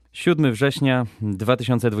7 września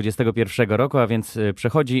 2021 roku, a więc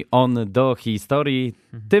przechodzi on do historii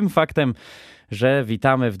tym faktem, że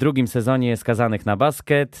witamy w drugim sezonie Skazanych na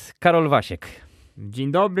basket. Karol Wasiek.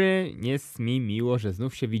 Dzień dobry, jest mi miło, że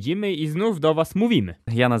znów się widzimy i znów do was mówimy.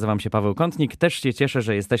 Ja nazywam się Paweł Kątnik, też się cieszę,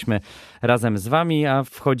 że jesteśmy razem z wami, a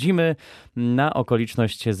wchodzimy na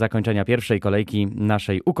okoliczność zakończenia pierwszej kolejki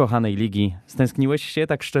naszej ukochanej ligi. Stęskniłeś się,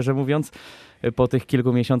 tak szczerze mówiąc, po tych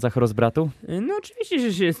kilku miesiącach rozbratu? No oczywiście,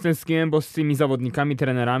 że się stęskniłem, bo z tymi zawodnikami,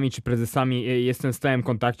 trenerami czy prezesami jestem w stałym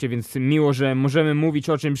kontakcie, więc miło, że możemy mówić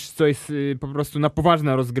o czymś, co jest po prostu na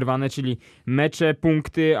poważne rozgrywane, czyli mecze,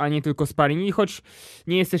 punkty, a nie tylko sparring. I choć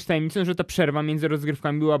nie jest też tajemnicą, że ta przerwa między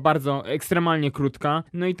rozgrywkami była bardzo ekstremalnie krótka,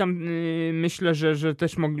 no i tam myślę, że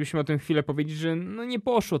też moglibyśmy o tym chwilę powiedzieć, że no nie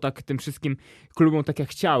poszło tak tym wszystkim klubom tak jak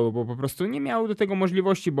chciały, bo po prostu nie miały do tego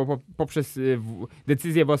możliwości, bo poprzez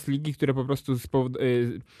decyzje władz ligi, które po prostu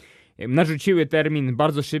narzuciły termin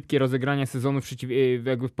bardzo szybkie rozegrania sezonu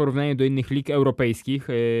jakby w porównaniu do innych lig europejskich,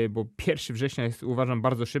 bo 1 września jest, uważam,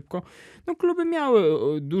 bardzo szybko. No kluby miały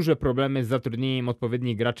duże problemy z zatrudnieniem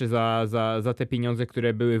odpowiednich graczy za te pieniądze,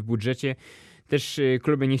 które były w budżecie. Też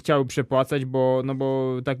kluby nie chciały przepłacać, bo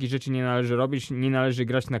takich rzeczy nie należy robić, nie należy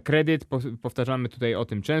grać na kredyt, powtarzamy tutaj o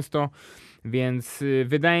tym często, więc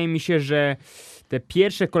wydaje mi się, że te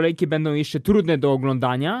pierwsze kolejki będą jeszcze trudne do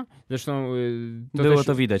oglądania. Zresztą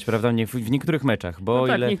to widać, prawda? W niektórych meczach.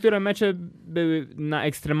 Bo niektóre mecze były na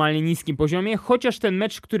ekstremalnie niskim poziomie, chociaż ten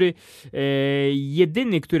mecz,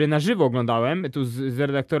 jedyny, który na żywo oglądałem, tu z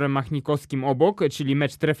redaktorem Machnikowskim obok, czyli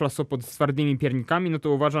mecz Trefla Sopot z twardymi piernikami, no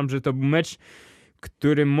to uważam, że to był mecz,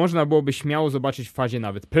 którym można byłoby śmiało zobaczyć w fazie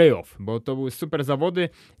nawet playoff, bo to były super zawody,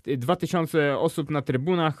 2000 osób na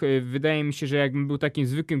trybunach, wydaje mi się, że jakbym był takim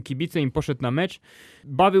zwykłym kibicem i poszedł na mecz,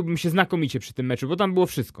 bawiłbym się znakomicie przy tym meczu, bo tam było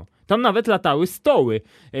wszystko. Tam nawet latały stoły,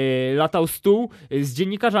 latał stół z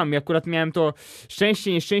dziennikarzami, akurat miałem to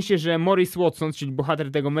nieszczęście, że Morris Watson, czyli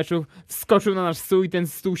bohater tego meczu, wskoczył na nasz stół i ten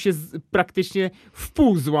stół się praktycznie w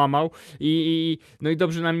pół złamał no i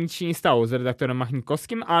dobrze nam nic się nie stało z redaktorem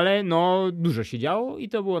Machnikowskim, ale no dużo się działo i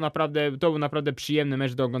to był naprawdę przyjemny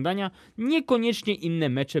mecz do oglądania. Niekoniecznie inne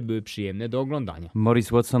mecze były przyjemne do oglądania.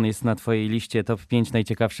 Morris Watson jest na twojej liście top 5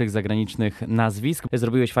 najciekawszych zagranicznych nazwisk.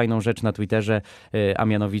 Zrobiłeś fajną rzecz na Twitterze, a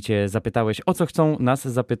mianowicie zapytałeś, o co chcą nas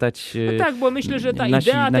zapytać no tak, bo myślę, że ta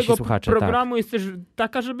idea tego słuchacze, programu jest też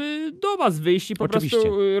taka, żeby do was wyjść i po prostu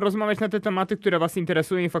rozmawiać na te tematy, które was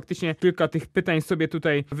interesują i faktycznie kilka tych pytań sobie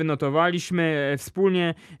tutaj wynotowaliśmy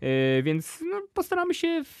wspólnie, więc postaramy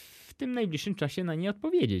się w tym najbliższym czasie na nie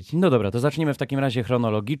odpowiedzieć. No dobra, to zacznijmy w takim razie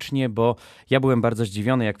chronologicznie, bo ja byłem bardzo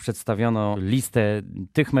zdziwiony, jak przedstawiono listę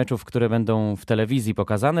tych meczów, które będą w telewizji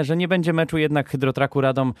pokazane, że nie będzie meczu jednak Hydrotraku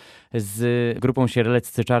Radom z grupą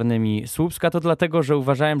Siereccy Czarnymi Słupska. To dlatego, że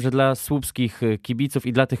uważałem, że dla słupskich kibiców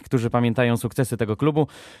i dla tych, którzy pamiętają sukcesy tego klubu,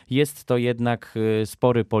 jest to jednak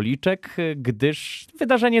spory policzek, gdyż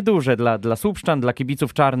wydarzenie duże dla słupszczan, dla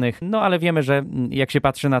kibiców czarnych, no ale wiemy, że jak się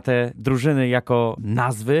patrzy na te drużyny jako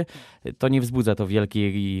nazwy, to nie wzbudza to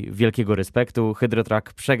wielkiego respektu.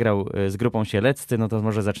 Hydrotrak przegrał z grupą Sieleccy, no to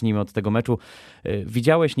może zacznijmy od tego meczu.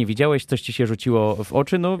 Widziałeś, nie widziałeś? Coś ci się rzuciło w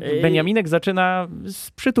oczy? No Beniaminek zaczyna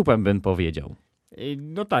z przytupem, bym powiedział.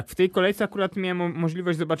 No tak, w tej kolejce akurat miałem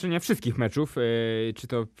możliwość zobaczenia wszystkich meczów, czy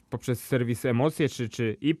to poprzez serwis Emocje,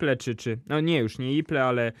 czy Iple, no nie, już nie Iple,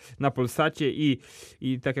 ale na Polsacie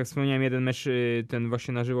i tak jak wspomniałem, jeden mecz ten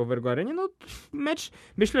właśnie na żywo w Ergo Arenie. No mecz,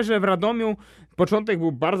 myślę, że w Radomiu początek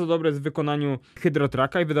był bardzo dobry w wykonaniu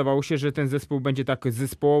Hydrotraka i wydawało się, że ten zespół będzie tak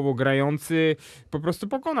zespołowo grający, po prostu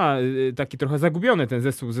pokona taki trochę zagubiony ten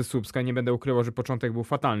zespół ze Słupska. Nie będę ukrywał, że początek był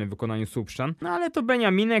fatalny w wykonaniu Słupszczan. No ale to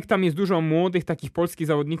Beniaminek, tam jest dużo młodych, takich polskich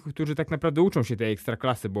zawodników, którzy tak naprawdę uczą się tej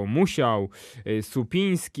ekstraklasy, bo Musiał,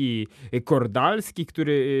 Supiński, Kordalski,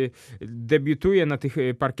 który debiutuje na tych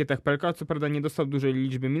parkietach PLK, co prawda nie dostał dużej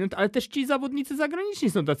liczby minut, ale też ci zawodnicy zagraniczni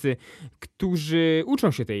są tacy, którzy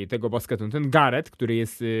uczą się tego basketu. Ten Gareth, który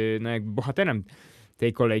jest jakby bohaterem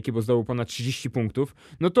tej kolejki, bo zdobył ponad 30 punktów,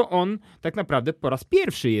 no to on tak naprawdę po raz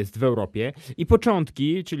pierwszy jest w Europie i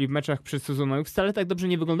początki, czyli w meczach przedsezonowych, wcale tak dobrze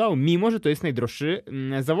nie wyglądało, mimo że to jest najdroższy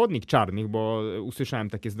zawodnik czarnych, bo usłyszałem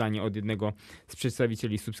takie zdanie od jednego z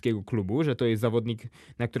przedstawicieli słupskiego klubu, że to jest zawodnik,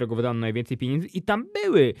 na którego wydano najwięcej pieniędzy i tam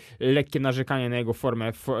były lekkie narzekania na jego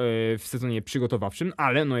formę w sezonie przygotowawczym,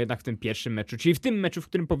 ale no jednak w tym pierwszym meczu, czyli w tym meczu, w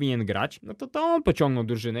którym powinien grać, no to on pociągnął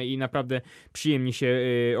drużynę i naprawdę przyjemnie się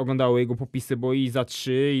oglądało jego popisy, bo i za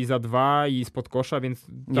 3 i za 2 i spod kosza, więc...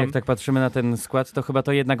 Jak tak patrzymy na ten skład, to chyba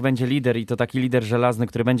to jednak będzie lider i to taki lider żelazny,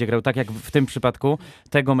 który będzie grał tak jak w tym przypadku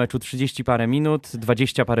tego meczu 30 parę minut,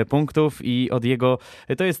 20 parę punktów i od jego...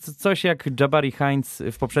 To jest coś jak Jabari Heinz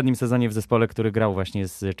w poprzednim sezonie w zespole, który grał właśnie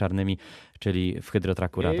z czarnymi, czyli w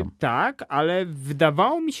Hydrotraku Radom. Tak, ale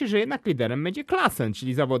wydawało mi się, że jednak liderem będzie Klasen,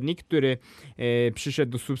 czyli zawodnik, który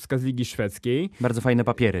przyszedł do Słupska z Ligi Szwedzkiej. Bardzo fajne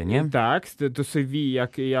papiery, nie? Tak, to CV,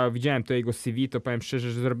 jak ja widziałem to jego CV, to powiem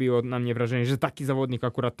szczerze, że zrobiło na mnie wrażenie, że taki zawodnik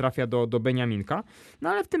akurat trafia do Beniaminka. No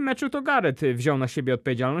ale w tym meczu to Gareth wziął na siebie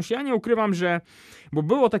odpowiedzialność. Ja nie ukrywam, że... Bo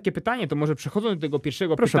było takie pytanie, to może przechodząc do tego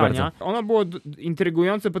pierwszego pytania. Bardzo. Ono było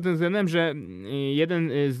intrygujące pod tym względem, że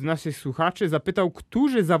jeden z naszych słuchaczy zapytał,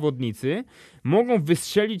 którzy zawodnicy mogą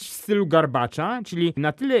wystrzelić w stylu Garbacza, czyli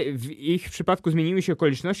na tyle w ich przypadku zmieniły się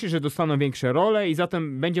okoliczności, że dostaną większe role i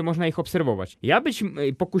zatem będzie można ich obserwować. Ja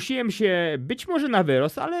pokusiłem się być może na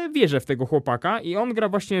wyrost, ale wierzę w tego chłopaka i on gra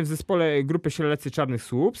właśnie w zespole grupy Śledcy Czarnych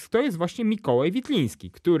Słupsk. To jest właśnie Mikołaj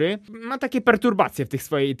Witliński, który ma takie perturbacje w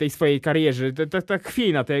tej swojej karierze. Tak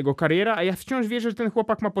chwilna ta jego kariera, a ja wciąż wierzę, że ten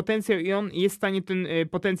chłopak ma potencjał i on jest w stanie ten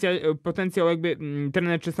potencjał jakby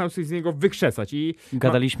trener Czesnauski z niego wykrzesać.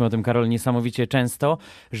 Gadaliśmy o tym, Karol, niesamowicie często,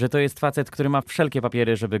 że to jest facet, który ma wszelkie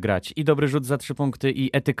papiery, żeby grać. I dobry rzut za 3 punkty, i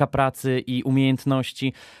etyka pracy, i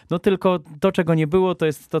umiejętności. No tylko to, czego nie było, to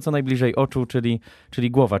jest to, co najbliżej oczu,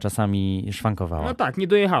 czyli głowa czasami szwankowała. No tak, nie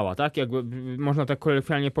dojechała, tak? Jakby można tak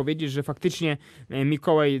kolokwialnie powiedzieć, że faktycznie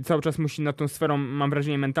Mikołaj cały czas musi nad tą sferą, mam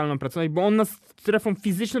wrażenie, mentalną pracować, bo on nad strefą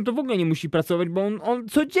fizyczną to w ogóle nie musi pracować, bo on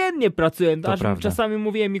codziennie pracuje. Aż czasami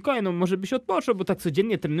mówię, Mikołaj, no może byś odpoczął, bo tak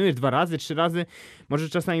codziennie trenujesz 2 razy, 3 razy, może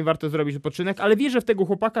czasami warto zrobić odpoczynek, ale wierzę w tego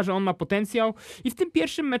chłopaka, że on ma potencjał i w tym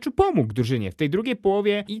pierwszym meczu pomógł drużynie. W tej drugiej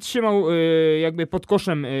połowie i trzymał jakby pod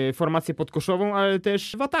koszem formację podkoszową, ale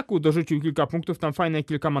też w ataku dorzucił kilka punktów, tam fajne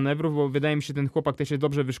kilka manewrów, bo wydaje mi się, że ten chłopak też jest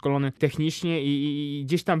dobrze wyszkolony technicznie i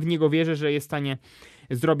gdzieś tam w niego wierzę, że jest w stanie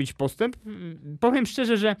zrobić postęp. Powiem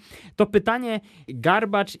szczerze, że to pytanie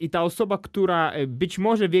Garbacz i ta osoba, która być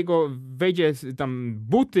może w jego wejdzie tam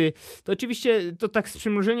buty, to oczywiście to tak z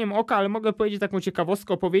przymrużeniem oka, ale mogę powiedzieć taką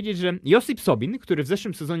ciekawostkę, opowiedzieć, że Josip Sobin, który w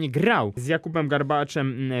zeszłym sezonie grał z Jakubem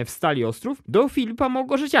Garbaczem w Stali Ostrów, do Filipa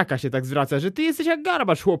Małgorzaciaka się tak zwraca, że ty jesteś jak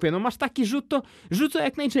Garbacz, chłopie, no masz taki rzut, to rzucaj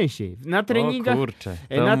jak najczęściej. Na treningach... O kurczę,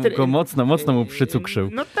 to go mocno mu przycukrzył.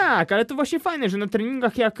 No tak, ale to właśnie fajne, że na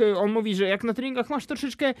treningach, jak on mówi, że jak na treningach masz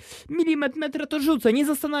troszeczkę milimetr, to rzucaj, nie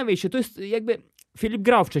zastanawiaj się, to jest jakby... Filip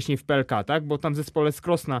grał wcześniej w PLK, tak? Bo tam w zespole z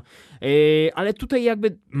Krosna, ale tutaj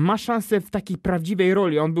jakby ma szansę w takiej prawdziwej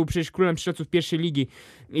roli. On był przecież królem strzelców pierwszej ligi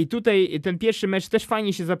i tutaj ten pierwszy mecz też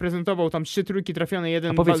fajnie się zaprezentował, tam 3 trójki trafione,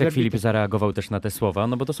 1... A powiedz, jak Filip zareagował też na te słowa,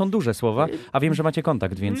 no bo to są duże słowa, a wiem, że macie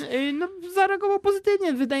kontakt, więc... No zareagował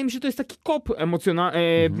pozytywnie, wydaje mi się, że to jest taki kop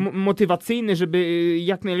motywacyjny, żeby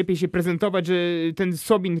jak najlepiej się prezentować, że ten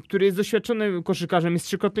Sobin, który jest doświadczonym koszykarzem, jest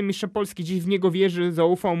 3-krotnym mistrzem Polski, gdzieś w niego wierzy,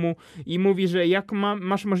 zaufał mu i mówi, że jak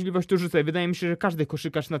masz możliwość, to rzucaj. Wydaje mi się, że każdy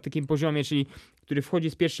koszykarz na takim poziomie, czyli który wchodzi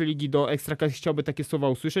z pierwszej ligi do Ekstraklasy, chciałby takie słowa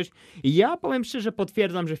usłyszeć. I ja powiem szczerze,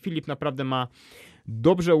 potwierdzam, że Filip naprawdę ma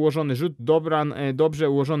dobrze ułożony rzut, dobrze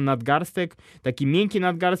ułożony nadgarstek, taki miękki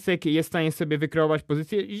nadgarstek, jest w stanie sobie wykreować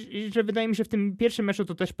pozycję i że wydaje mi się, w tym pierwszym meczu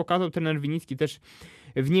to też pokazał, trener Winicki też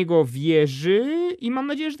w niego wierzy i mam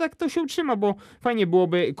nadzieję, że tak to się utrzyma, bo fajnie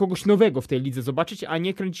byłoby kogoś nowego w tej lidze zobaczyć, a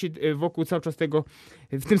nie kręcić się wokół cały czas tego,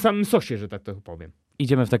 w tym samym sosie, że tak to powiem.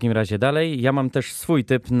 Idziemy w takim razie dalej. Ja mam też swój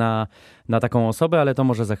typ na taką osobę, ale to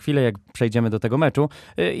może za chwilę, jak przejdziemy do tego meczu.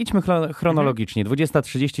 Idźmy chronologicznie.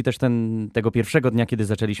 20:30 też tego pierwszego dnia, kiedy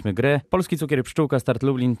zaczęliśmy grę. Polski Cukier i Pszczółka, Start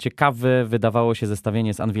Lublin. Ciekawe wydawało się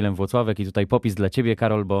zestawienie z Anwilem Włocławek i tutaj popis dla ciebie,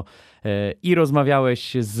 Karol, bo i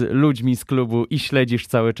rozmawiałeś z ludźmi z klubu i śledzisz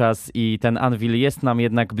cały czas i ten Anwil jest nam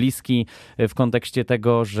jednak bliski w kontekście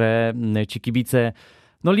tego, że ci kibice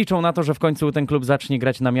liczą na to, że w końcu ten klub zacznie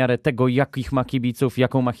grać na miarę tego, jakich ma kibiców,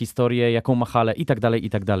 jaką ma historię, jaką ma halę i tak dalej, i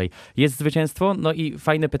tak dalej. Jest zwycięstwo? No i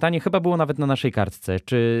fajne pytanie, chyba było nawet na naszej kartce.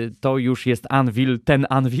 Czy to już jest Anwil, ten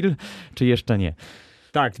Anwil, czy jeszcze nie?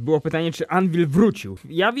 Tak, było pytanie, czy Anwil wrócił.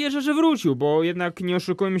 Ja wierzę, że wrócił, bo jednak nie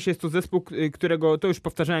oszukujmy się, jest to zespół, którego, to już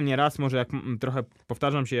powtarzałem nieraz, może jak trochę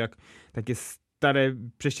powtarzam się, jak takie stare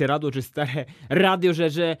prześcieradło, czy stare radio,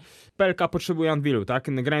 że PLK potrzebuje Anwilu, tak?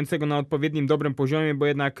 Grającego na odpowiednim, dobrym poziomie, bo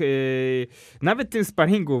jednak nawet tym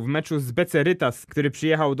sparingu w meczu z BC Rytas, który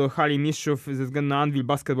przyjechał do hali mistrzów ze względu na Anwil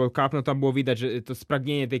Basketball Cup, no tam było widać, że to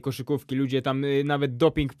spragnienie tej koszykówki, ludzie tam nawet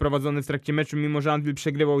doping wprowadzony w trakcie meczu, mimo że Anwil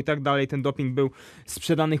przegrywał i tak dalej, ten doping był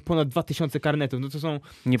sprzedanych ponad 2000 karnetów. No to są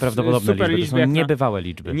nieprawdopodobne super liczby, to są niebywałe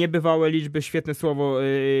liczby. Niebywałe liczby, świetne słowo,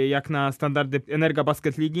 jak na standardy Energa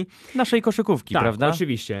Basket Ligi. Naszej koszykówki. Frasunkiewicz, tak, prawda?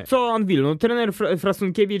 Oczywiście. Co Anwilu? No, trener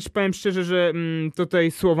Frasunkiewicz, powiem szczerze, że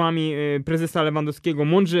tutaj słowami prezesa Lewandowskiego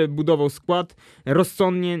mądrze budował skład,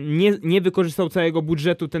 rozsądnie, nie wykorzystał całego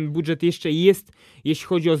budżetu. Ten budżet jeszcze jest, jeśli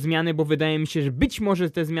chodzi o zmiany, bo wydaje mi się, że być może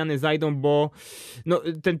te zmiany zajdą, bo no,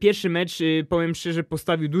 ten pierwszy mecz, powiem szczerze,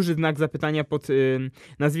 postawił duży znak zapytania pod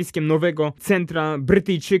nazwiskiem nowego centra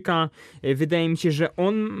Brytyjczyka. Wydaje mi się, że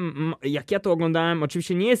on, jak ja to oglądałem,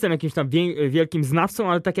 oczywiście nie jestem jakimś tam wielkim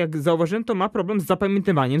znawcą, ale tak jak zauważyłem, to ma problem z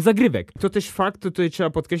zapamiętywaniem zagrywek. To też fakt, to tutaj trzeba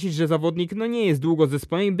podkreślić, że zawodnik no nie jest długo z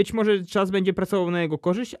zespołem i być może czas będzie pracował na jego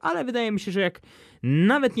korzyść, ale wydaje mi się, że jak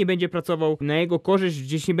nawet nie będzie pracował na jego korzyść,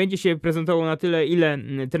 gdzieś nie będzie się prezentował na tyle, ile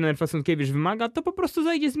trener Frasunkiewicz wymaga, to po prostu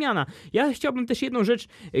zajdzie zmiana. Ja chciałbym też jedną rzecz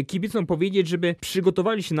kibicom powiedzieć, żeby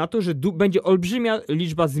przygotowali się na to, że będzie olbrzymia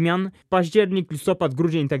liczba zmian, październik, listopad,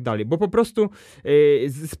 grudzień i tak dalej, bo po prostu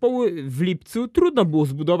zespoły w lipcu trudno było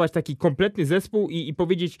zbudować taki kompletny zespół i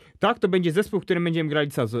powiedzieć, tak, to będzie zespół, w którym będziemy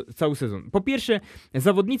grali cały sezon. Po pierwsze,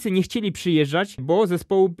 zawodnicy nie chcieli przyjeżdżać, bo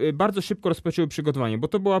zespoły bardzo szybko rozpoczęły przygotowanie, bo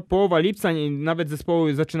to była połowa lipca, nawet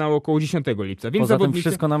zespoły zaczynały około 10 lipca. Więc poza tym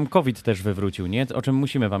wszystko nam COVID też wywrócił, nie? O czym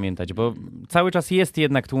musimy pamiętać, bo cały czas jest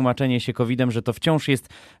jednak tłumaczenie się COVID-em, że to wciąż jest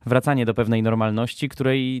wracanie do pewnej normalności,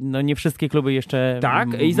 której no nie wszystkie kluby jeszcze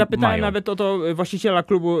tak, i zapytałem mają. nawet o to właściciela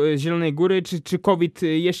klubu Zielonej Góry, czy COVID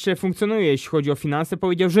jeszcze funkcjonuje, jeśli chodzi o finanse.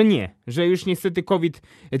 Powiedział, że nie, że już niestety COVID,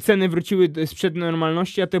 ceny wróciły sprzed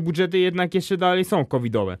normalności, a te budżety jednak jeszcze dalej są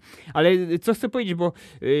covidowe. Ale co chcę powiedzieć, bo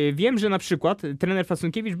wiem, że na przykład trener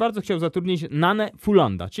Frasunkiewicz bardzo chciał zatrudnić Nanę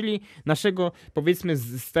Fulanda, czyli naszego, powiedzmy,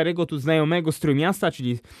 starego tu znajomego z Trójmiasta,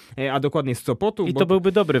 czyli, a dokładnie z Sopotu. I to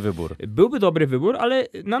byłby dobry wybór. Byłby dobry wybór, ale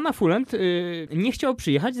Nana Fuland nie chciał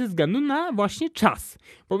przyjechać ze względu na właśnie czas.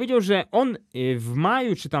 Powiedział, że on w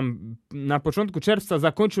maju, czy tam na początku czerwca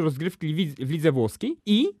zakończył rozgrywki w lidze włoskiej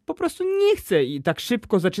i po prostu nie chce tak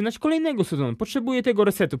szybko zaczynać kolejnego sezonu. Potrzebuje tego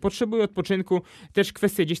resetu, potrzebuje odpoczynku, też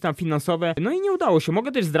kwestie gdzieś tam finansowe. No i nie udało się.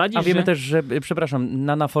 Mogę też zdradzić, a wiemy też, że, przepraszam,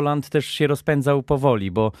 Nana Foland też się rozpędzał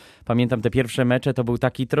powoli, bo pamiętam te pierwsze mecze, to był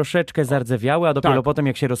taki troszeczkę zardzewiały, a dopiero potem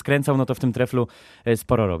jak się rozkręcał, no to w tym treflu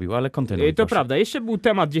sporo robił, ale kontynuuj. To prawda. Jeszcze był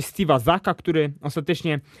temat gdzieś Steve'a Zaka, który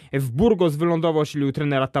ostatecznie w Burgos wylądował, czyli u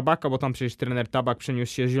trenera Tabaka, bo tam przecież trener Tabak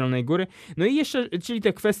przeniósł się z Zielonej Góry. No i jeszcze, czyli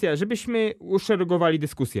te kwestie, żebyśmy uszeregowali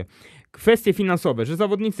dyskusję. Kwestie finansowe, że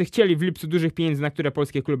zawodnicy chcieli w lipcu dużych pieniędzy, na które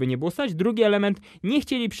polskie kluby nie było stać. Drugi element, nie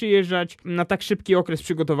chcieli przyjeżdżać na tak szybki okres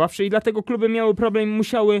przygotowawczy i dlatego kluby miały problem,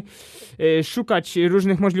 musiały szukać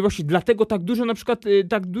różnych możliwości. Dlatego tak dużo, na przykład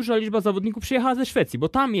tak duża liczba zawodników przyjechała ze Szwecji, bo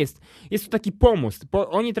tam jest to taki pomost.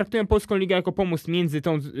 Oni traktują polską ligę jako pomost między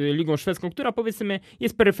tą ligą szwedzką, która powiedzmy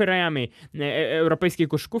jest peryferiami europejskiej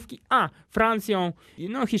koszykówki, a Francją,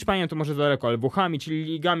 no Hiszpanią to może daleko, ale Włochami, czyli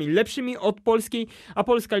ligami lepszymi od polskiej, a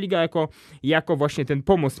polska liga jako właśnie ten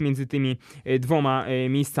pomost między tymi dwoma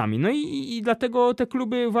miejscami. No i dlatego te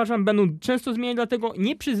kluby, uważam, będą często zmieniać, dlatego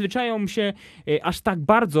nie przyzwyczają się aż tak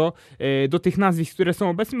bardzo do tych nazwisk, które są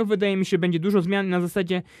obecne, bo wydaje mi się, będzie dużo zmian na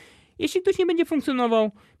zasadzie, jeśli ktoś nie będzie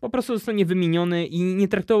funkcjonował, po prostu zostanie wymieniony i nie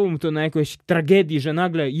traktowałbym to na jakąś tragedii, że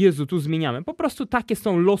nagle, Jezu, tu zmieniamy. Po prostu takie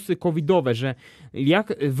są losy covidowe, że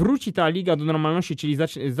jak wróci ta liga do normalności, czyli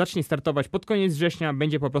zacznie startować pod koniec września,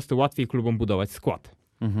 będzie po prostu łatwiej klubom budować skład.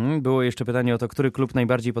 Było jeszcze pytanie o to, który klub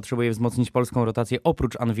najbardziej potrzebuje wzmocnić polską rotację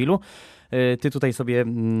oprócz Anwilu. Ty tutaj sobie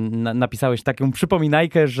napisałeś taką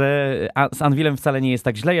przypominajkę, że z Anwilem wcale nie jest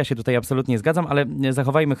tak źle. Ja się tutaj absolutnie zgadzam, ale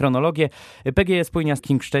zachowajmy chronologię. PGE Spójnia z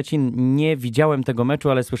King Szczecin. Nie widziałem tego meczu,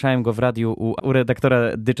 ale słyszałem go w radiu u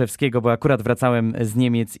redaktora Dyczewskiego, bo akurat wracałem z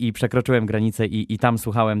Niemiec i przekroczyłem granicę i tam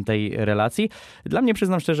słuchałem tej relacji. Dla mnie,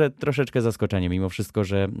 przyznam szczerze, troszeczkę zaskoczenie mimo wszystko,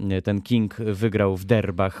 że ten King wygrał w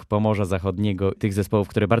derbach Pomorza Zachodniego, tych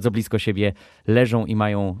zespołów, które bardzo blisko siebie leżą i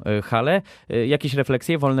mają halę. Jakieś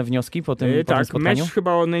refleksje, wolne wnioski po tym spotkaniu? Mecz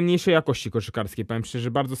chyba o najmniejszej jakości koszykarskiej. Powiem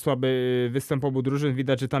szczerze, bardzo słaby występ obu drużyn.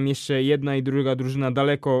 Widać, że tam jeszcze jedna i druga drużyna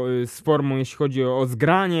daleko z formą, jeśli chodzi o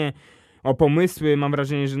zgranie, o pomysły. Mam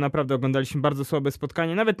wrażenie, że naprawdę oglądaliśmy bardzo słabe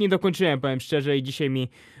spotkanie. Nawet nie dokończyłem, powiem szczerze, i dzisiaj mi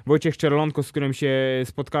Wojciech Czerlonko, z którym się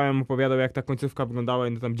spotkałem, opowiadał, jak ta końcówka wyglądała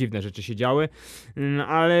i no tam dziwne rzeczy się działy.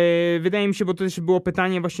 Ale wydaje mi się, bo to też było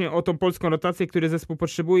pytanie właśnie o tą polską rotację, który zespół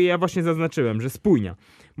potrzebuje. Ja właśnie zaznaczyłem, że Spójnia.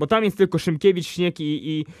 Bo tam jest tylko Szymkiewicz, Śnieg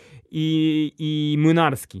i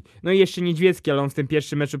Młynarski. No i jeszcze Niedźwiecki, ale on w tym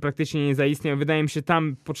pierwszym meczu praktycznie nie zaistniał. Wydaje mi się,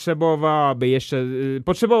 tam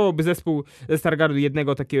potrzebowałby zespół ze Stargardu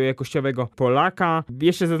jednego takiego jakościowego Polaka.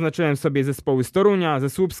 Jeszcze zaznaczyłem sobie zespoły z Torunia, ze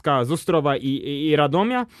Słupska, z Ostrowa i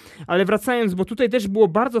Radomia. Ale wracając, bo tutaj też było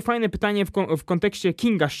bardzo fajne pytanie w kontekście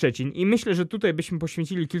Kinga Szczecin i myślę, że tutaj byśmy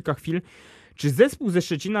poświęcili kilka chwil. Czy zespół ze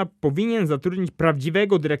Szczecina powinien zatrudnić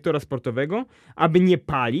prawdziwego dyrektora sportowego, aby nie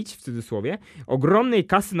palić, w cudzysłowie, ogromnej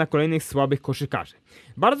kasy na kolejnych słabych koszykarzy?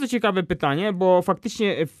 Bardzo ciekawe pytanie, bo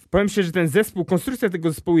faktycznie powiem szczerze, że ten zespół, konstrukcja tego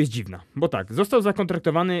zespołu jest dziwna. Bo tak, został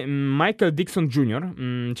zakontraktowany Michael Dixon Jr.,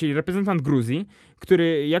 czyli reprezentant Gruzji,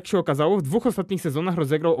 który, jak się okazało, w 2 ostatnich sezonach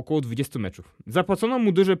rozegrał około 20 meczów. Zapłacono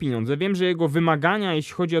mu duże pieniądze. Wiem, że jego wymagania,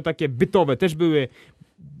 jeśli chodzi o takie bytowe, też były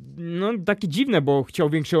takie dziwne, bo chciał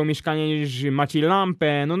większego mieszkania niż Maciej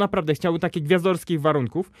Lampę, naprawdę chciał takich gwiazdorskich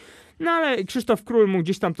warunków. No ale Krzysztof Król mu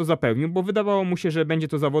gdzieś tam to zapełnił, bo wydawało mu się, że będzie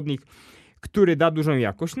to zawodnik, który da dużą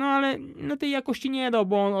jakość, ale tej jakości nie dał,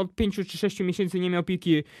 bo on od 5 czy 6 miesięcy nie miał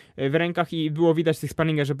piłki w rękach i było widać w tych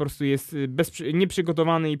sparingach, że po prostu jest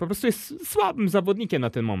nieprzygotowany i po prostu jest słabym zawodnikiem na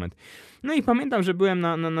ten moment. No i pamiętam, że byłem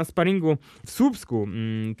na sparingu w Słupsku,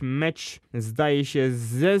 mecz zdaje się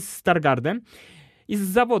ze Stargardem i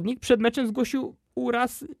zawodnik przed meczem zgłosił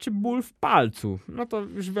uraz czy ból w palcu. No to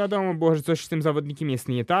już wiadomo było, że coś z tym zawodnikiem jest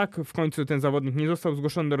nie tak. W końcu ten zawodnik nie został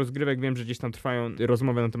zgłoszony do rozgrywek. Wiem, że gdzieś tam trwają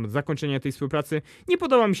rozmowy na temat zakończenia tej współpracy. Nie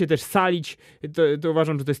podoba mi się też Salić. To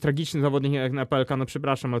uważam, że to jest tragiczny zawodnik jak na PLK. No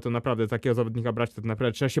przepraszam, ale to naprawdę takiego zawodnika brać, to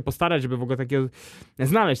naprawdę trzeba się postarać, żeby w ogóle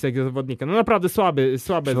znaleźć takiego zawodnika. No naprawdę słaby.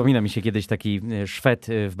 Przypomina mi się kiedyś taki Szwed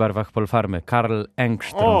w barwach Polfarmy. Karl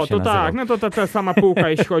Engström O, się to nazywał. tak. No to ta sama półka,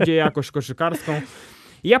 jeśli chodzi o jakość koszykarską.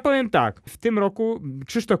 Ja powiem tak, w tym roku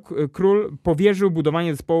Krzysztof Król powierzył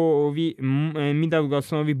budowanie zespołowi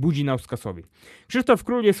Midaugasonowi Budzinauskasowi. Krzysztof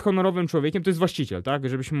Król jest honorowym człowiekiem, to jest właściciel, tak,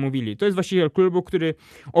 żebyśmy mówili. To jest właściciel klubu, który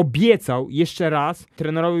obiecał jeszcze raz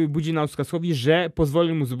trenerowi Budzinauskasowi, że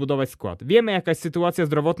pozwoli mu zbudować skład. Wiemy, jaka jest sytuacja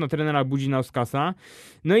zdrowotna trenera Budzinauskasa,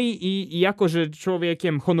 no i jako, że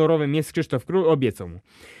człowiekiem honorowym jest Krzysztof Król, obiecał mu.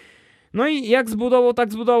 No i jak zbudował,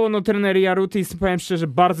 tak zbudował. No trener Jarutis, powiem szczerze,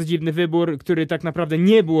 bardzo dziwny wybór, który tak naprawdę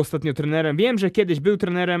nie był ostatnio trenerem. Wiem, że kiedyś był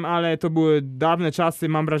trenerem, ale to były dawne czasy.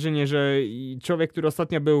 Mam wrażenie, że człowiek, który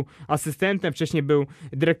ostatnio był asystentem, wcześniej był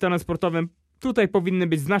dyrektorem sportowym, tutaj powinny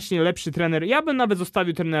być znacznie lepszy trener. Ja bym nawet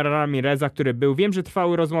zostawił trenera Ramireza, który był. Wiem, że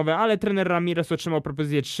trwały rozmowy, ale trener Ramirez otrzymał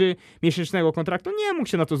propozycję 3-miesięcznego kontraktu. Nie mógł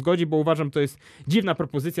się na to zgodzić, bo uważam, że to jest dziwna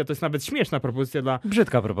propozycja, to jest nawet śmieszna propozycja dla...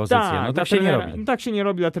 Brzydka propozycja, tak się nie robi. Tak się nie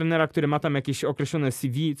robi dla trenera, który ma tam jakieś określone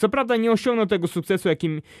CV. Co prawda nie osiągnął tego sukcesu,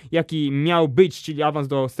 jaki miał być, czyli awans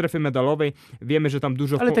do strefy medalowej. Wiemy, że tam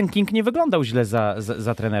dużo... Ale ten King nie wyglądał źle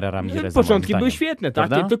za trenera Ramireza. Początki były świetne,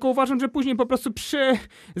 tak? Tylko uważam, że później po prostu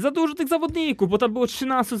za dużo tych zawodników, bo tam było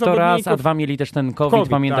 13 zawodników. To raz, a dwa mieli też ten COVID,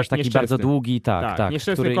 pamiętasz, taki bardzo długi, tak.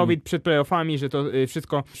 Nieszczęsny COVID przed playoffami, że to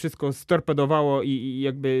wszystko storpedowało i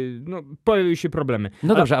jakby pojawiły się problemy.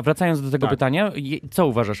 No dobrze, a wracając do tego pytania, co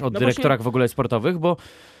uważasz o dyrektorach w ogóle sportowych, bo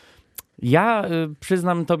ja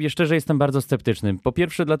przyznam tobie szczerze, jestem bardzo sceptyczny. Po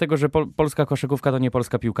pierwsze dlatego, że polska koszykówka to nie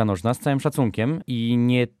polska piłka nożna, z całym szacunkiem i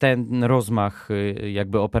nie ten rozmach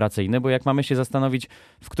jakby operacyjny, bo jak mamy się zastanowić,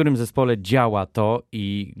 w którym zespole działa to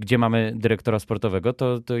i gdzie mamy dyrektora sportowego,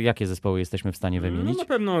 to jakie zespoły jesteśmy w stanie wymienić? No na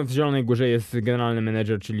pewno w Zielonej Górze jest generalny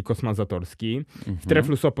menedżer, czyli Kosma Zatorski. W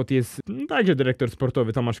Treflu Sopot jest także dyrektor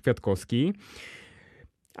sportowy Tomasz Kwiatkowski.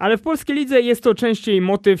 Ale w polskiej lidze jest to częściej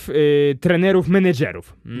motyw trenerów,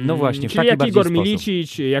 menedżerów. No właśnie, w czyli taki jak bardziej Igor sposób.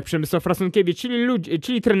 Milicic, jak Przemysław Frasunkiewicz,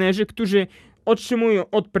 czyli trenerzy, którzy otrzymują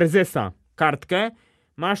od prezesa kartkę,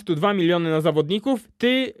 masz tu 2 miliony na zawodników,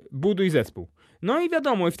 ty buduj zespół. No i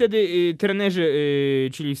wiadomo, i wtedy trenerzy,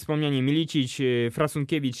 czyli wspomniani Milicic,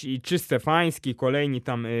 Frasunkiewicz i czy Stefański, kolejni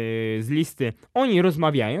tam z listy, oni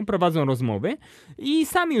rozmawiają, prowadzą rozmowy i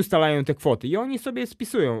sami ustalają te kwoty i oni sobie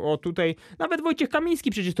spisują. O tutaj, nawet Wojciech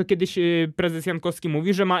Kamiński przecież to kiedyś prezes Jankowski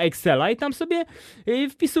mówi, że ma Excela i tam sobie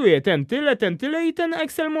wpisuje ten tyle i ten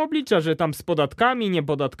Excel mu oblicza, że tam z podatkami,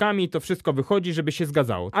 niepodatkami to wszystko wychodzi, żeby się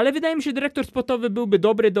zgadzało. Ale wydaje mi się, że dyrektor sportowy byłby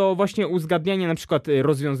dobry do właśnie uzgadniania na przykład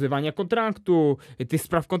rozwiązywania kontraktu, tych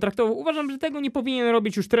spraw kontraktowych. Uważam, że tego nie powinien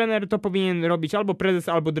robić już trener, to powinien robić albo prezes,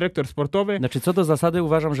 albo dyrektor sportowy. Znaczy co do zasady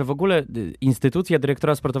uważam, że w ogóle instytucja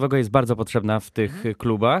dyrektora sportowego jest bardzo potrzebna w tych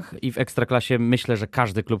klubach i w Ekstraklasie myślę, że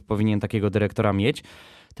każdy klub powinien takiego dyrektora mieć.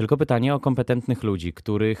 Tylko pytanie o kompetentnych ludzi,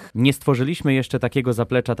 których nie stworzyliśmy jeszcze takiego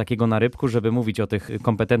zaplecza, takiego narybku, żeby mówić o tych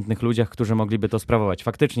kompetentnych ludziach, którzy mogliby to sprawować.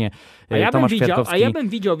 Faktycznie Tomasz Kwiatkowski... A ja bym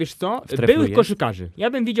widział, wiesz co, byłych koszykarzy. Ja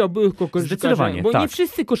bym widział byłych koszykarzy, bo nie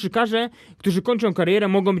wszyscy koszykarze, którzy kończą karierę,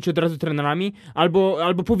 mogą być od razu trenerami,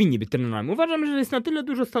 albo powinni być trenerami. Uważam, że jest na tyle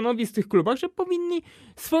dużo stanowisk w tych klubach, że powinni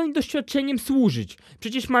swoim doświadczeniem służyć.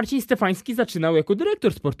 Przecież Marcin Stefański zaczynał jako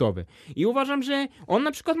dyrektor sportowy i uważam, że on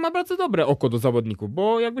na przykład ma bardzo dobre oko do zawodników,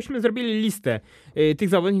 bo jakbyśmy zrobili listę tych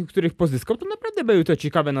zawodników, których pozyskał, to naprawdę były to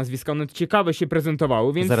ciekawe nazwiska, one ciekawe się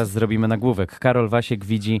prezentowały, więc... Zaraz zrobimy nagłówek. Karol Wasiek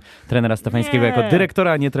widzi trenera Stefańskiego jako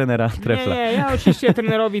dyrektora, a nie trenera Trefla. Nie, ja oczywiście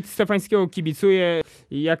trenerowi Stefańskiego kibicuję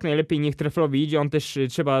i jak najlepiej niech Treflowi idzie. On też,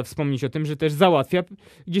 trzeba wspomnieć o tym, że też załatwia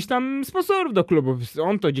gdzieś tam sponsorów do klubu.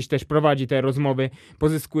 On to gdzieś też prowadzi te rozmowy,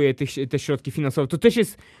 pozyskuje te środki finansowe. To też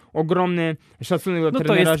jest ogromny szacunek dla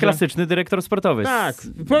trenera. To jest klasyczny dyrektor sportowy. Tak,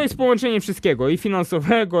 to jest połączenie wszystkiego, i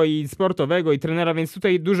finansowego, i sportowego, i trenera, więc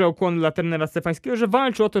tutaj duże ukłony dla trenera Stefańskiego, że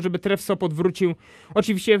walczy o to, żeby Tref Sopot wrócił.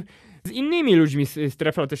 Oczywiście z innymi ludźmi z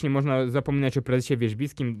Trefla, też nie można zapominać o prezesie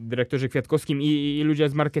Wierzbickim, dyrektorze Kwiatkowskim i ludziach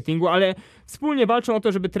z marketingu, ale wspólnie walczą o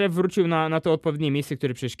to, żeby Tref wrócił na to odpowiednie miejsce,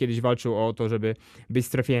 które przecież kiedyś walczył o to, żeby być w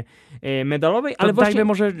strefie medalowej. Ale to dajmy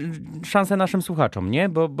może szansę naszym słuchaczom, nie?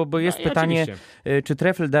 Bo jest pytanie, czy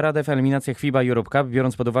Trefl da radę w eliminacjach FIBA Europe Cup,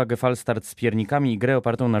 biorąc pod uwagę falstart z piernikami i grę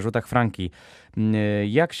opartą na rzutach Franki.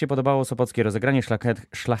 Jak się podobało sopockie rozegranie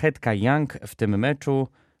Szlachetka Young w tym meczu?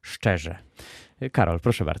 Szczerze. Karol,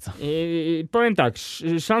 proszę bardzo. Powiem tak,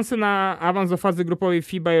 szanse na awans do fazy grupowej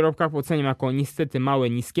FIBA Europe Cup oceniam jako niestety małe,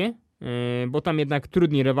 niskie, bo tam jednak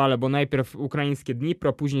trudni rywale, bo najpierw ukraińskie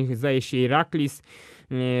Dnipro, później zdaje się Iraklis,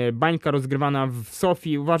 bańka rozgrywana w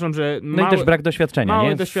Sofii. Uważam, że no i też brak doświadczenia. Małe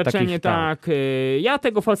nie? doświadczenie, tak. Ja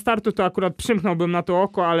tego falstartu to akurat przymknąłbym na to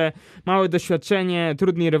oko, ale małe doświadczenie,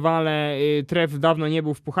 trudni rywale, Tref dawno nie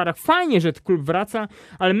był w pucharach. Fajnie, że klub wraca,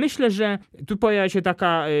 ale myślę, że tu pojawia się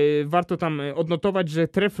taka, warto tam odnotować, że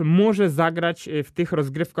Tref może zagrać w tych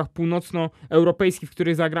rozgrywkach północnoeuropejskich, w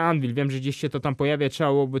których zagra Anwil. Wiem, że gdzieś się to tam pojawia, trzeba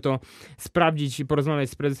byłoby to sprawdzić i porozmawiać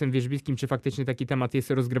z prezesem Wierzbickim, czy faktycznie taki temat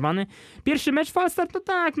jest rozgrywany. Pierwszy mecz falstart,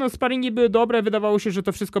 tak, sparingi były dobre, wydawało się, że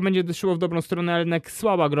to wszystko będzie szło w dobrą stronę, ale jednak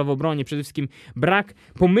słaba gra w obronie, przede wszystkim brak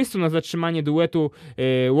pomysłu na zatrzymanie duetu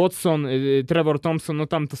Watson, Trevor Thompson, no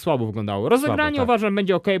tam to słabo wyglądało. Rozegranie tak. Uważam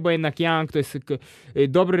będzie ok, bo jednak Young to jest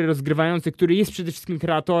dobry rozgrywający, który jest przede wszystkim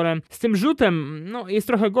kreatorem. Z tym rzutem, jest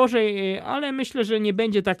trochę gorzej, ale myślę, że nie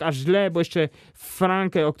będzie tak aż źle, bo jeszcze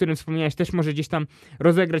Frankę, o którym wspomniałeś, też może gdzieś tam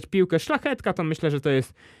rozegrać piłkę. Szlachetka to myślę, że to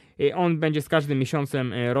jest on będzie z każdym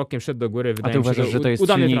miesiącem, rokiem szedł do góry. A ty uważasz, że to jest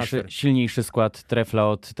silniejszy skład Trefla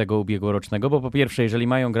od tego ubiegłorocznego? Bo po pierwsze, jeżeli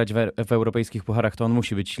mają grać w europejskich pucharach, to on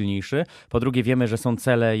musi być silniejszy. Po drugie, wiemy, że są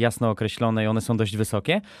cele jasno określone i one są dość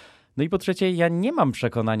wysokie. No i po trzecie, ja nie mam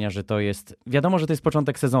przekonania, że to jest... Wiadomo, że to jest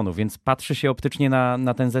początek sezonu, więc patrzy się optycznie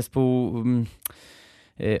na ten zespół...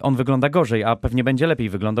 On wygląda gorzej, a pewnie będzie lepiej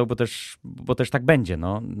wyglądał, bo też tak będzie,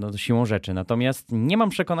 siłą rzeczy. Natomiast nie mam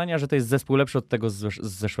przekonania, że to jest zespół lepszy od tego z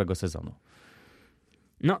zeszłego sezonu.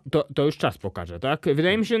 To już czas pokaże, tak?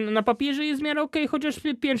 Wydaje mi się, na papierze jest w miarę okej, chociaż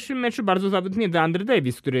w pierwszym meczu bardzo zawiódł mnie DeAndre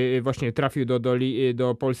Davis, który właśnie trafił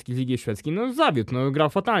do polskiej ligi szwedzkiej. Zawiódł, grał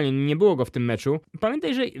fatalnie, nie było go w tym meczu.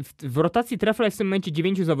 Pamiętaj, że w rotacji Trefla jest w tym momencie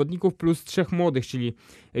 9 zawodników plus 3 młodych, czyli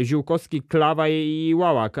Ziółkowski, Klawa i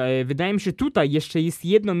Łałak. Wydaje mi się, tutaj jeszcze jest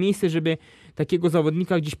jedno miejsce, żeby takiego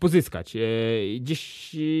zawodnika gdzieś pozyskać.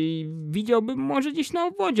 Gdzieś widziałbym może gdzieś na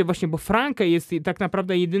obwodzie właśnie, bo Frankę jest tak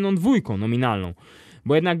naprawdę jedyną dwójką nominalną.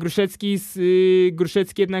 Bo jednak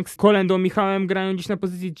Gruszecki jednak z Kolendą Michałem grają gdzieś na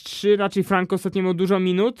pozycji 3, raczej Franko ostatnio miał dużo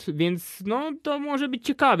minut, więc to może być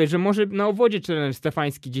ciekawe, że może na obwodzie trener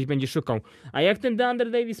Stefański gdzieś będzie szukał. A jak ten DeAndre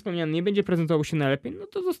Davis wspomniany nie będzie prezentował się najlepiej,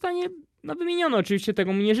 to zostanie wymieniony. Oczywiście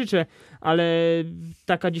tego mu nie życzę, ale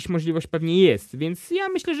taka dziś możliwość pewnie jest. Więc ja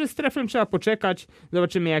myślę, że z Treflem trzeba poczekać.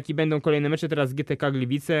 Zobaczymy, jakie będą kolejne mecze. Teraz GTK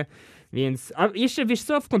Gliwice. Więc, a jeszcze wiesz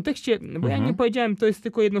co, w kontekście, bo ja nie powiedziałem, to jest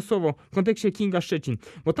tylko jedno słowo, w kontekście Kinga Szczecin,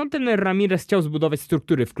 bo tam ten Ramirez chciał zbudować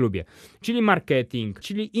struktury w klubie, czyli marketing,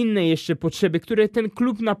 czyli inne jeszcze potrzeby, które ten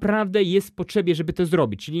klub naprawdę jest w potrzebie, żeby to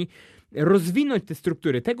zrobić, czyli rozwinąć te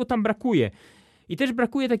struktury, tego tam brakuje. I też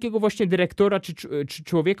brakuje takiego właśnie dyrektora czy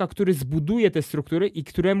człowieka, który zbuduje te struktury i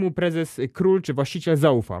któremu prezes, król czy właściciel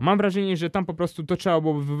zaufa. Mam wrażenie, że tam po prostu to trzeba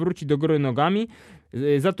byłoby wywrócić do góry nogami,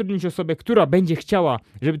 zatrudnić osobę, która będzie chciała,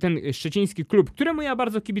 żeby ten szczeciński klub, któremu ja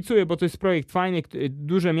bardzo kibicuję, bo to jest projekt fajny,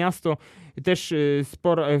 duże miasto, też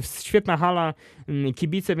świetna hala,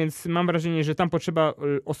 kibice, więc mam wrażenie, że tam potrzeba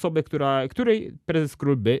osoby, której prezes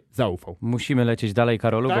król by zaufał. Musimy lecieć dalej,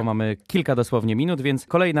 Karolu, tak? Bo mamy kilka dosłownie minut, więc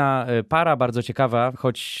kolejna para, bardzo ciekawa,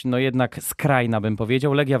 choć jednak skrajna bym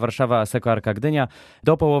powiedział. Legia Warszawa, Aseko Arka Gdynia.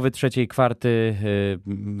 Do połowy trzeciej kwarty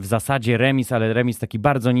w zasadzie remis, ale remis taki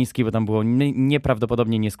bardzo niski, bo tam było nieprawdopodobnie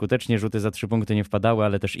prawdopodobnie nieskutecznie, rzuty za 3 punkty nie wpadały,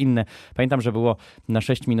 ale też inne. Pamiętam, że było na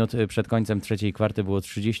 6 minut przed końcem trzeciej kwarty było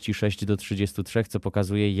 36-33, co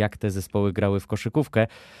pokazuje, jak te zespoły grały w koszykówkę.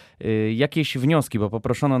 Jakieś wnioski, bo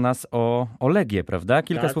poproszono nas o Legię, prawda?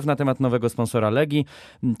 Kilka słów na temat nowego sponsora Legii.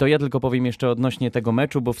 To ja tylko powiem jeszcze odnośnie tego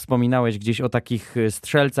meczu, bo wspominałeś gdzieś o takich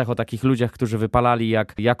strzelcach, o takich ludziach, którzy wypalali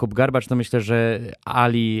jak Jakub Garbacz. To myślę, że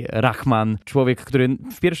Ali Rahman, człowiek, który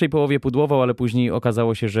w pierwszej połowie pudłował, ale później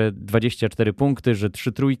okazało się, że 24 punkty, że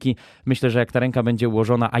 3 trójki. Myślę, że jak ta ręka będzie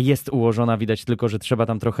ułożona, a jest ułożona, widać tylko, że trzeba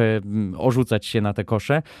tam trochę orzucać się na te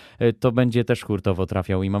kosze, to będzie też hurtowo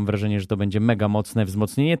trafiał i mam wrażenie, że to będzie mega mocne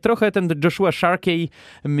wzmocnienie. Trochę ten Joshua Sharkey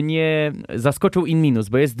mnie zaskoczył in minus,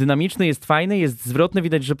 bo jest dynamiczny, jest fajny, jest zwrotny.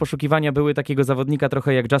 Widać, że poszukiwania były takiego zawodnika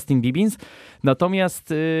trochę jak Justin Bibbins.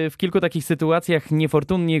 Natomiast w kilku takich sytuacjach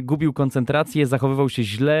niefortunnie gubił koncentrację, zachowywał się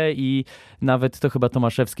źle i nawet to chyba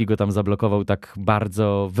Tomaszewski go tam zablokował tak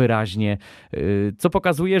bardzo wyraźnie, co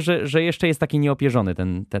pokazuje, że jeszcze jest taki nieopierzony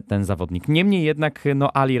ten zawodnik. Niemniej jednak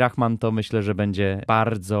Ali Rahman to myślę, że będzie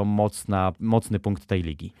bardzo mocny punkt tej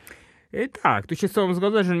ligi. Tak, tu się z tobą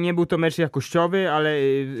zgodzę, że nie był to mecz jakościowy, ale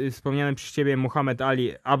wspomniany przez ciebie Mohamed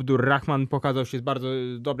Ali Abdur Rahman pokazał się z bardzo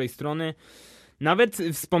dobrej strony. Nawet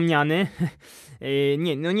wspomniany,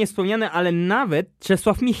 nie wspomniany, ale nawet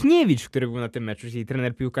Czesław Michniewicz, który był na tym meczu, czyli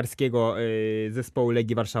trener piłkarskiego zespołu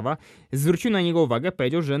Legii Warszawa, zwrócił na niego uwagę,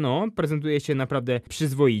 powiedział, że prezentuje się naprawdę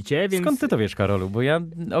przyzwoicie. Więc... Skąd ty to wiesz, Karolu? Bo ja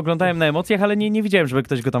oglądałem na emocjach, ale nie widziałem, żeby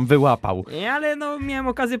ktoś go tam wyłapał. Ale miałem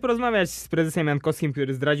okazję porozmawiać z prezesem Jankowskim,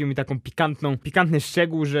 który zdradził mi taką pikantny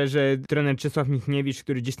szczegół, że trener Czesław Michniewicz,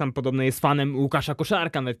 który gdzieś tam podobno jest fanem Łukasza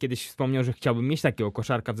Koszarka, nawet kiedyś wspomniał, że chciałby mieć takiego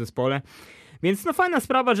koszarka w zespole. Więc fajna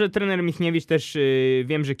sprawa, że trener Michniewicz też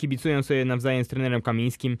wiem, że kibicują sobie nawzajem z trenerem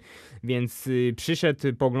Kamińskim, więc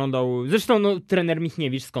przyszedł, poglądał. Zresztą trener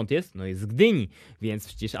Michniewicz skąd jest? Jest z Gdyni, więc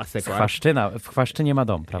przecież Aseko. W Chwaszczynie ma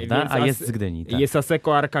dom, prawda? A jest z Gdyni. Tak. Jest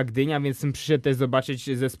Aseko Arka Gdynia, więc przyszedł też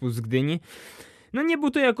zobaczyć zespół z Gdyni. Nie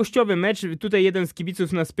był to jakościowy mecz. Tutaj jeden z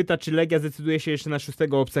kibiców nas pyta, czy Legia zdecyduje się jeszcze na 6.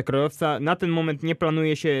 obcokrajowca. Na ten moment nie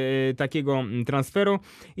planuje się takiego transferu.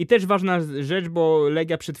 I też ważna rzecz, bo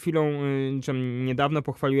Legia przed chwilą, czy niedawno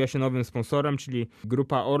pochwaliła się nowym sponsorem, czyli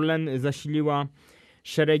grupa Orlen zasiliła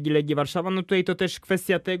szeregi Legii Warszawa. Tutaj to też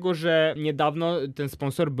kwestia tego, że niedawno ten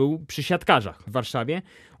sponsor był przy siatkarzach w Warszawie.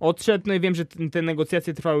 Odszedł, i wiem, że te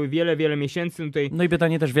negocjacje trwały wiele miesięcy. I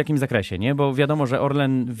pytanie też w jakim zakresie, nie? Bo wiadomo, że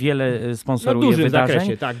Orlen wiele sponsoruje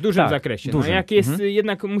wydarzeń. Dużym zakresie. Jak jest,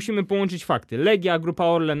 jednak musimy połączyć fakty. Legia, grupa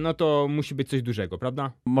Orlen, to musi być coś dużego,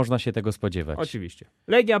 prawda? Można się tego spodziewać. Oczywiście.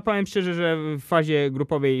 Legia, powiem szczerze, że w fazie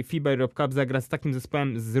grupowej FIBA Europe Cup zagra z takim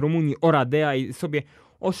zespołem z Rumunii Oradea i sobie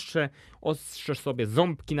ostrze sobie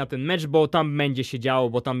ząbki na ten mecz, bo tam będzie się działo,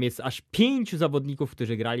 bo tam jest aż 5 zawodników,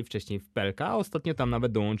 którzy grali wcześniej w PLK, a ostatnio tam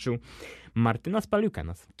nawet dołączył Martyna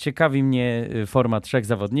Spaliukanas. Ciekawi mnie forma 3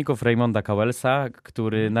 zawodników. Raymonda Cowellsa,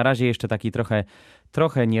 który na razie jeszcze taki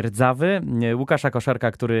trochę nierdzawy. Łukasza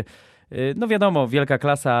Koszarka, który wiadomo, wielka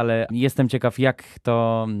klasa, ale jestem ciekaw, jak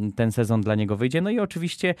to ten sezon dla niego wyjdzie. I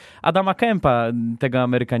oczywiście Adama Kempa, tego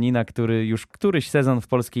Amerykanina, który już któryś sezon w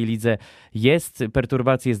polskiej lidze jest.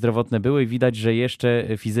 Perturbacje zdrowotne były i widać, że jeszcze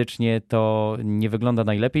fizycznie to nie wygląda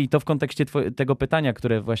najlepiej. I to w kontekście tego pytania,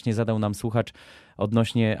 które właśnie zadał nam słuchacz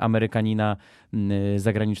odnośnie Amerykanina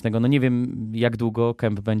zagranicznego. Nie wiem, jak długo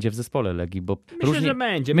Kemp będzie w zespole Legii, bo myślę, że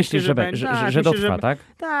będzie. Myślisz, że dotrwa, tak?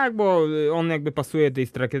 Tak, bo on jakby pasuje tej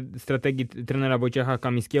strategii trenera Wojciecha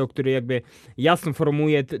Kamińskiego, który jakby jasno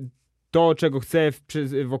formuje to, czego chce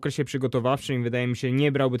w okresie przygotowawczym. Wydaje mi się,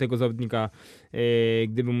 nie brałby tego zawodnika,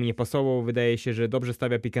 gdyby mu nie pasował. Wydaje się, że dobrze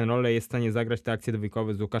stawia pick and roll, jest w stanie zagrać te akcje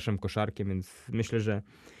dwójkowe z Łukaszem Koszarkiem, więc myślę, że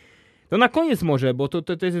to na koniec może, bo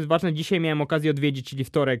to jest ważne. Dzisiaj miałem okazję odwiedzić, czyli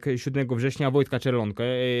wtorek 7 września, Wojtka Czerlonko.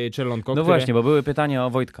 Właśnie, bo były pytania o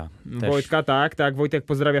Wojtka. Wojtka, tak. Wojtek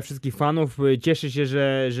pozdrawia wszystkich fanów. Cieszy się,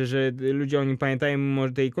 że ludzie o nim pamiętają mimo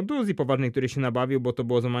tej kontuzji poważnej, której się nabawił, bo to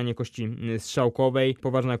było złamanie kości strzałkowej.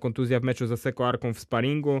 Poważna kontuzja w meczu z Aseko Arką w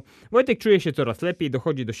sparingu. Wojtek czuje się coraz lepiej,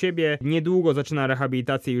 dochodzi do siebie. Niedługo zaczyna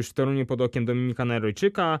rehabilitację już w Toruniu pod okiem Dominika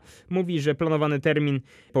Nerojczyka. Mówi, że planowany termin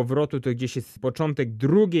powrotu to gdzieś jest początek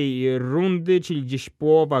drugiej rundy, czyli gdzieś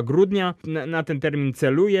połowa grudnia. Na ten termin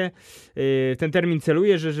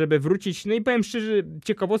celuje. Żeby wrócić. I powiem szczerze,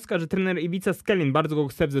 ciekawostka, że trener Iwica Skelin bardzo go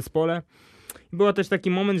chce w zespole Był też taki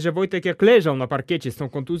moment, że Wojtek jak leżał na parkiecie z tą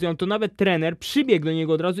kontuzją, to nawet trener przybiegł do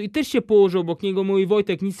niego od razu i też się położył obok niego, mówi: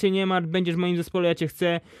 Wojtek, nic się nie martw, będziesz w moim zespole, ja cię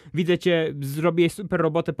chcę, widzę cię, zrobiłeś super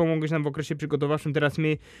robotę, pomogłeś nam w okresie przygotowawczym, teraz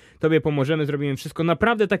my tobie pomożemy, zrobimy wszystko.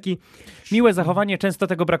 Naprawdę taki... Miłe zachowanie, często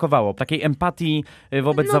tego brakowało, takiej empatii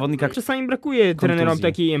wobec zawodnika. Czasami brakuje kontuzji. trenerom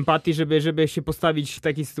takiej empatii, żeby się postawić w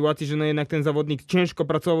takiej sytuacji, że no jednak ten zawodnik ciężko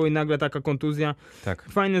pracował i nagle taka kontuzja. Tak.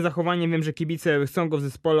 Fajne zachowanie, wiem, że kibice chcą go w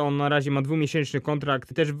zespole, on na razie ma 2-miesięczny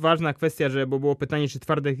kontrakt. Też ważna kwestia, bo było pytanie, czy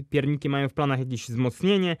twarde pierniki mają w planach jakieś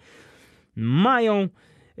wzmocnienie. Mają,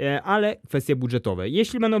 ale kwestie budżetowe.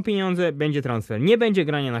 Jeśli będą pieniądze, będzie transfer. Nie będzie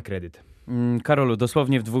grania na kredyt. Karolu,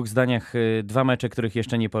 dosłownie w 2 zdaniach 2 mecze, których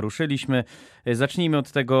jeszcze nie poruszyliśmy. Zacznijmy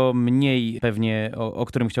od tego mniej pewnie, o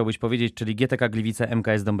którym chciałbyś powiedzieć, czyli GTK Gliwice,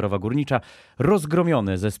 MKS Dąbrowa Górnicza.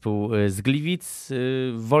 Rozgromiony zespół z Gliwic.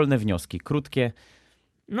 Wolne wnioski, krótkie.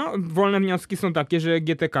 No, wolne wnioski są takie, że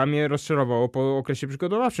GTK mnie rozczarowało po okresie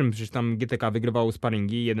przygotowawczym. Przecież tam GTK wygrywało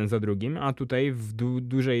sparingi jeden za drugim, a tutaj w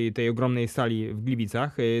dużej, tej ogromnej sali w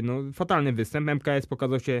Gliwicach, no fatalny występ. MKS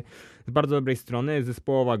pokazał się z bardzo dobrej strony,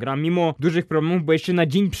 zespołowa gra, mimo dużych problemów, bo jeszcze na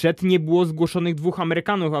dzień przed nie było zgłoszonych 2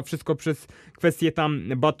 Amerykanów, a wszystko przez kwestie tam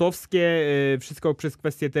batowskie, wszystko przez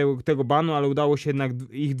kwestie tego banu, ale udało się jednak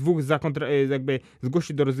ich 2 jakby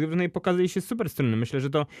zgłosić do rozgrywki, no i pokazali się z super strony. Myślę, że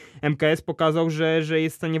to MKS pokazał, że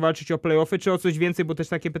jest w stanie walczyć o play-offy, czy o coś więcej, bo też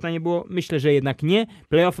takie pytanie było. Myślę, że jednak nie.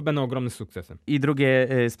 Play-offy będą ogromnym sukcesem. I drugie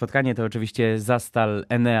spotkanie to oczywiście Zastal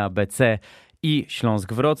Enea BC i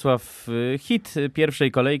Śląsk Wrocław. Hit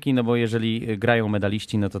pierwszej kolejki, no bo jeżeli grają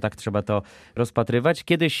medaliści, no to tak trzeba to rozpatrywać.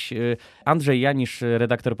 Kiedyś Andrzej Janisz,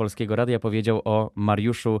 redaktor Polskiego Radia, powiedział o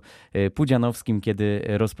Mariuszu Pudzianowskim, kiedy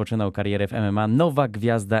rozpoczynał karierę w MMA. Nowa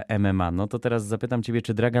gwiazda MMA. No to teraz zapytam ciebie,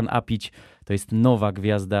 czy Dragan Apić to jest nowa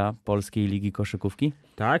gwiazda polskiej ligi koszykówki?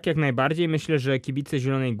 Tak, jak najbardziej. Myślę, że kibice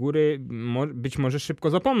Zielonej Góry być może szybko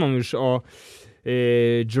zapomną już o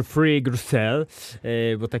Geoffrey Grussel,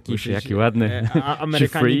 bo taki jaki ładny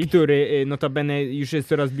Amerykanin, który notabene już jest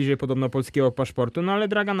coraz bliżej podobno polskiego paszportu, no ale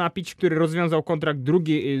Dragan Apić, który rozwiązał kontrakt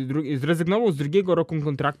zrezygnował z 2. roku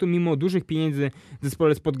kontraktu mimo dużych pieniędzy w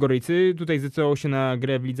zespole z Podgorycy. Tutaj zdecydował się na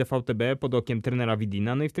grę w lidze VTB pod okiem trenera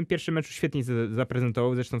Widina, no i w tym pierwszym meczu świetnie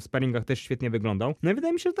zaprezentował, zresztą w sparingach też świetnie wyglądał. No i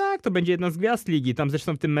wydaje mi się, że tak, to będzie jedna z gwiazd ligi. Tam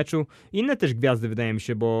zresztą w tym meczu inne też gwiazdy, wydaje mi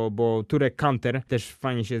się, bo Turek Kanter też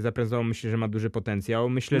fajnie się zaprezentował, myślę, że ma duży potencjał.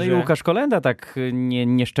 Myślę, no że... i Łukasz Kolenda tak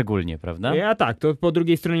nieszczególnie, prawda? Ja tak, to po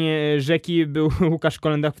drugiej stronie rzeki był Łukasz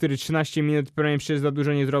Kolenda, który 13 minut powiem szczerze za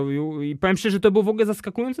dużo nie zrobił i powiem szczerze, że to był w ogóle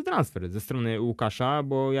zaskakujący transfer ze strony Łukasza,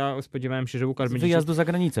 bo ja spodziewałem się, że Łukasz będzie wyjazdu za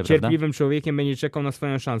granicę, cierpliwym prawda? człowiekiem, będzie czekał na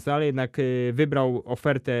swoją szansę, ale jednak wybrał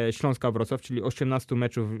ofertę Śląska Wrocław, czyli 18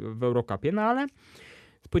 meczów w Eurocupie, no ale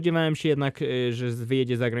spodziewałem się jednak, że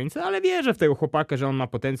wyjedzie za granicę, ale wierzę w tego chłopaka, że on ma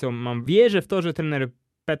potencjał, wierzę w to, że trener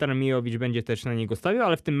Petar Mijowicz będzie też na niego stawiał,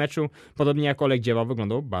 ale w tym meczu, podobnie jak Oleg Dziewa,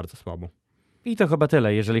 wyglądał bardzo słabo. I to chyba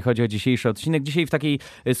tyle, jeżeli chodzi o dzisiejszy odcinek. Dzisiaj w takiej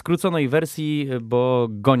skróconej wersji, bo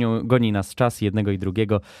goni nas czas jednego i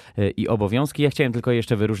drugiego i obowiązki. Ja chciałem tylko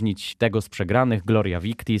jeszcze wyróżnić tego z przegranych, Gloria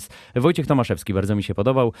Victis. Wojciech Tomaszewski bardzo mi się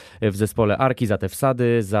podobał w zespole Arki za te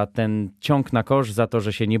wsady, za ten ciąg na kosz, za to,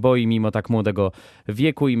 że się nie boi mimo tak młodego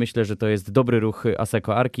wieku i myślę, że to jest dobry ruch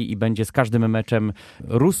Aseko Arki i będzie z każdym meczem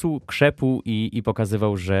rósł, krzepł i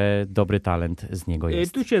pokazywał, że dobry talent z niego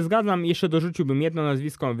jest. Tu się zgadzam, jeszcze dorzuciłbym jedno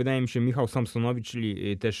nazwisko, wydaje mi się Michał Samsonowicz,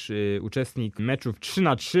 czyli też uczestnik meczów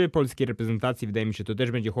 3x3 polskiej reprezentacji. Wydaje mi się, to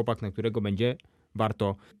też będzie chłopak, na którego będzie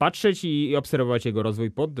warto patrzeć i obserwować jego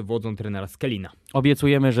rozwój pod wodzą trenera Skelina.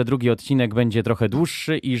 Obiecujemy, że drugi odcinek będzie trochę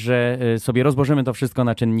dłuższy i że sobie rozłożymy to wszystko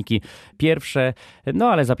na czynniki pierwsze. No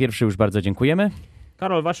ale za pierwszy już bardzo dziękujemy.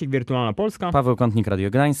 Karol Wasik, Wirtualna Polska. Paweł Kątnik, Radio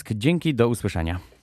Gdańsk. Dzięki, do usłyszenia.